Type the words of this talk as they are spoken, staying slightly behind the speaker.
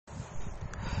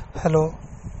Hello,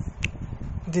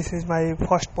 this is my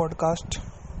first podcast.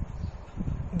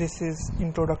 This is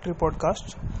introductory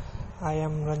podcast. I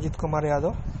am Ranjit Kumar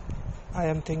Yadav. I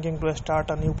am thinking to start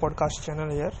a new podcast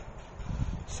channel here.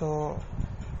 So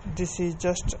this is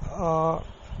just a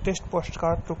test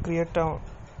postcard to create a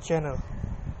channel.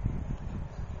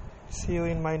 See you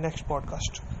in my next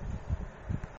podcast.